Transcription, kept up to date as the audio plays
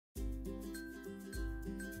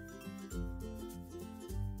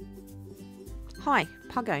Hi,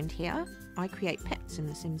 PugOwned here. I create pets in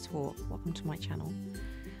The Sims 4. Welcome to my channel.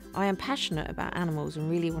 I am passionate about animals and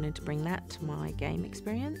really wanted to bring that to my game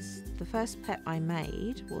experience. The first pet I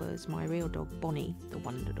made was my real dog Bonnie, the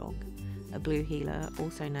Wonder Dog, a blue heeler,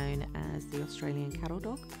 also known as the Australian cattle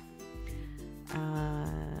dog.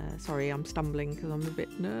 Sorry, I'm stumbling because I'm a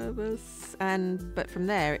bit nervous. But from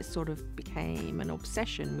there it sort of became an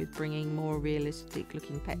obsession with bringing more realistic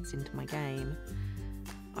looking pets into my game.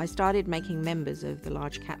 I started making members of the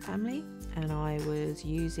large cat family, and I was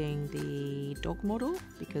using the dog model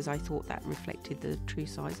because I thought that reflected the true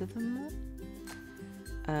size of them more.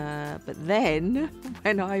 But then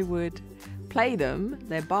when I would play them,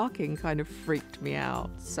 their barking kind of freaked me out,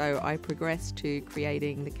 so I progressed to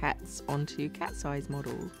creating the cats onto cat size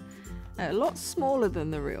models. A lot smaller than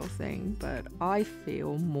the real thing, but I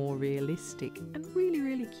feel more realistic and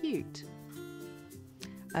really cute.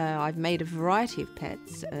 I've made a variety of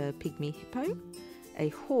pets: a pygmy hippo, a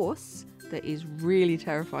horse that is really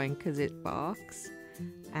terrifying because it barks,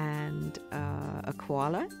 and a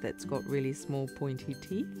koala that's got really small pointy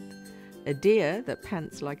teeth, a deer that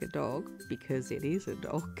pants like a dog because it is a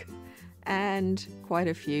dog, and quite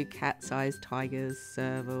a few cat-sized tigers,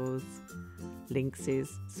 servals, lynxes,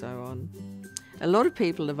 so on. A lot of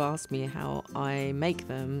people have asked me how I make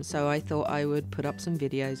them, so I thought I would put up some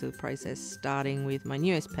videos of the process, starting with my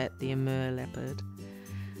newest pet, the Amur Leopard.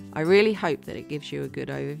 I really hope that it gives you a good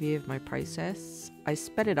overview of my process. I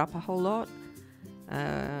sped it up a whole lot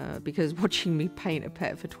because watching me paint a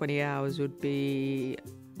pet for 20 hours would be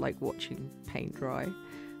like watching paint dry.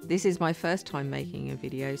 This is my first time making a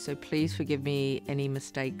video, so please forgive me any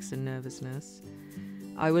mistakes and nervousness.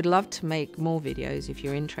 I would love to make more videos if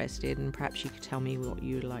you're interested, and perhaps you could tell me what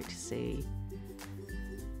you would like to see.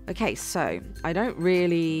 Okay, so I don't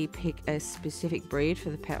really pick a specific breed for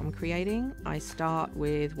the pet I'm creating. I start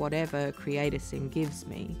with whatever Creator Sim gives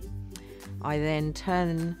me. I then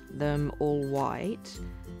turn them all white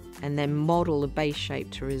and then model the base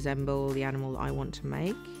shape to resemble the animal I want to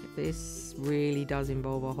make. This really does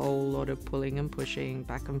involve a whole lot of pulling and pushing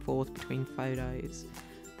back and forth between photos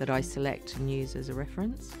that I select and use as a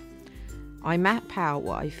reference. I map out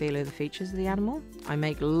what I feel are the features of the animal. I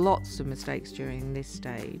make lots of mistakes during this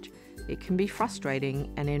stage. It can be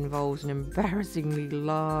frustrating and involves an embarrassingly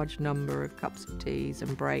large number of cups of teas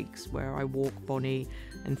and breaks where I walk Bonnie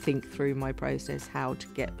and think through my process, how to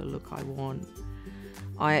get the look I want.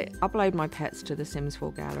 I upload my pets to the Sims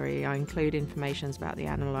 4 gallery. I include information about the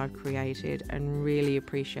animal I've created and really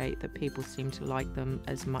appreciate that people seem to like them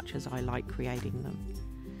as much as I like creating them.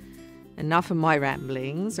 Enough of my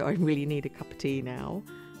ramblings, I really need a cup of tea now,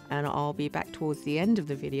 and I'll be back towards the end of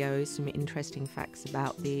the video with some interesting facts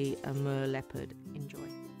about the Amur Leopard. Enjoy.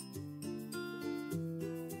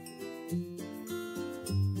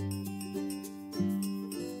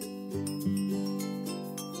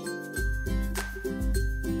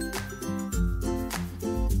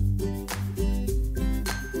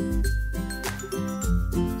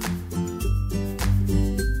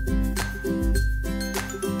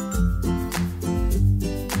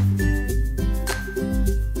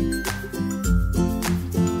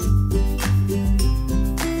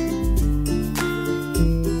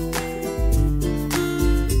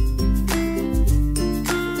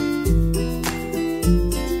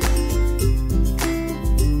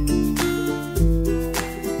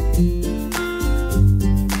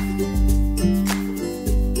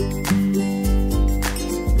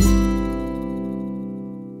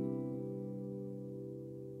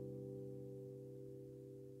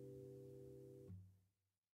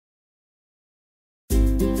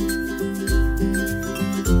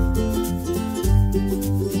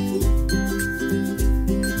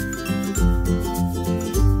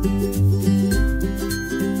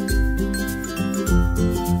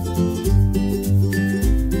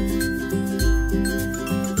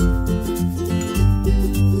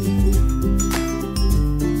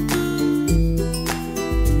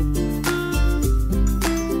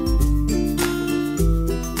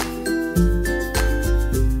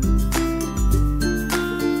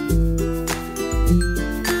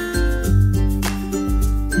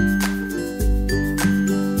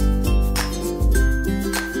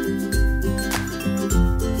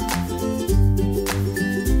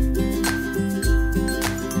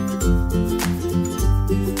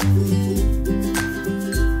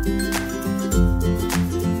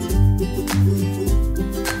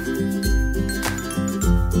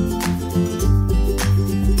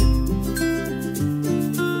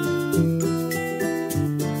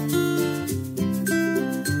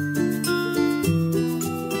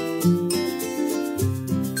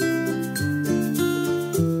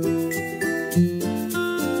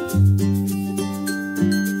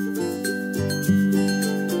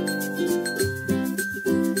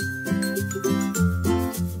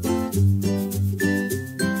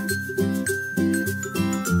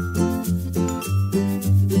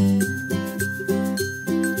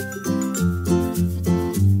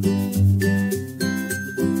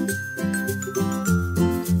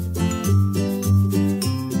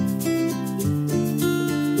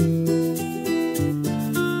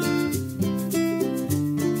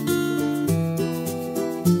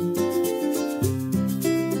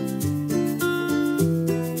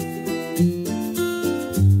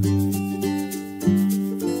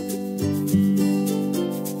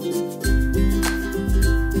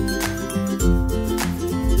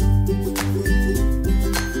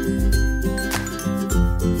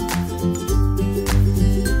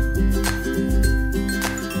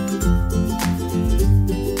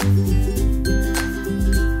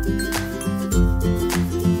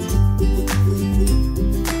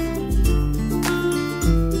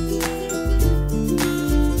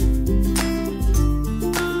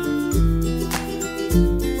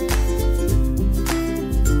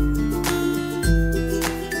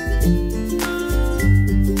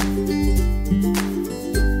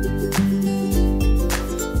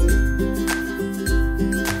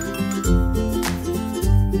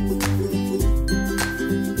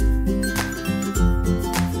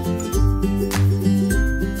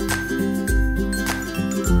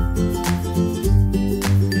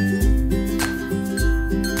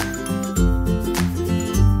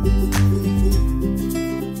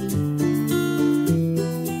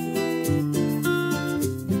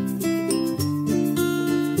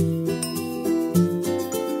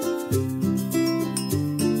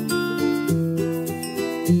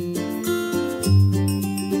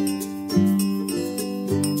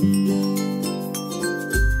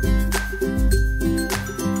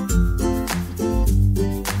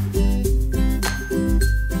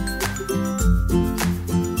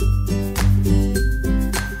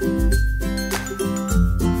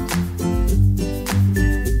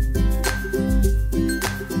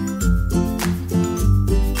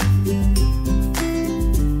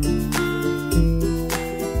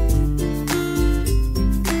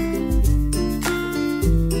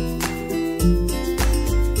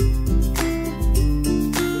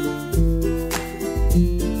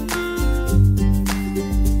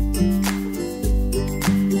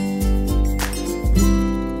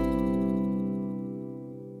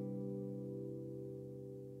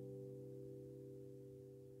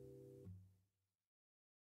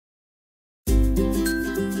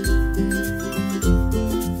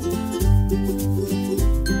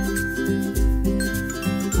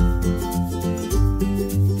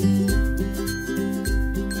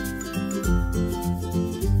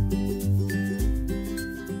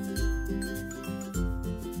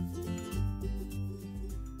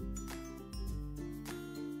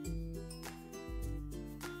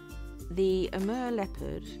 The Amur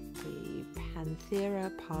leopard, the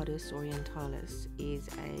Panthera pardus orientalis, is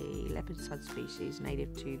a leopard subspecies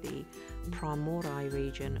native to the Pramorai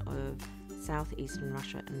region of southeastern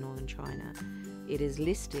Russia and northern China. It is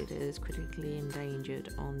listed as critically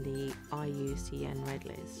endangered on the IUCN Red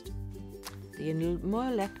List. The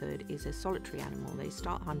Amur leopard is a solitary animal. They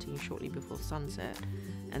start hunting shortly before sunset,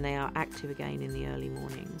 and they are active again in the early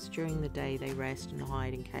mornings. During the day they rest and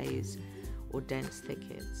hide in caves or dense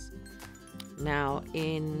thickets. Now,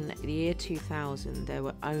 in the year 2000, there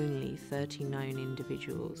were only 30 known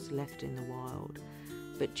individuals left in the wild,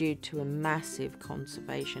 but due to a massive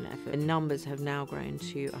conservation effort, the numbers have now grown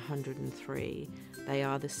to 103. They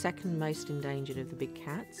are the second most endangered of the big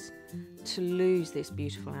cats. To lose this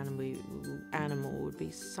beautiful animal would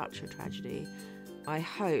be such a tragedy. I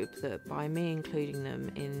hope that by me including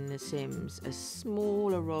them in The Sims, as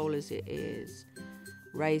small a role as it is,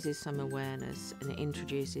 raises some awareness and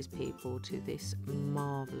introduces people to this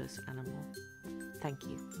marvellous animal. Thank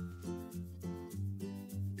you.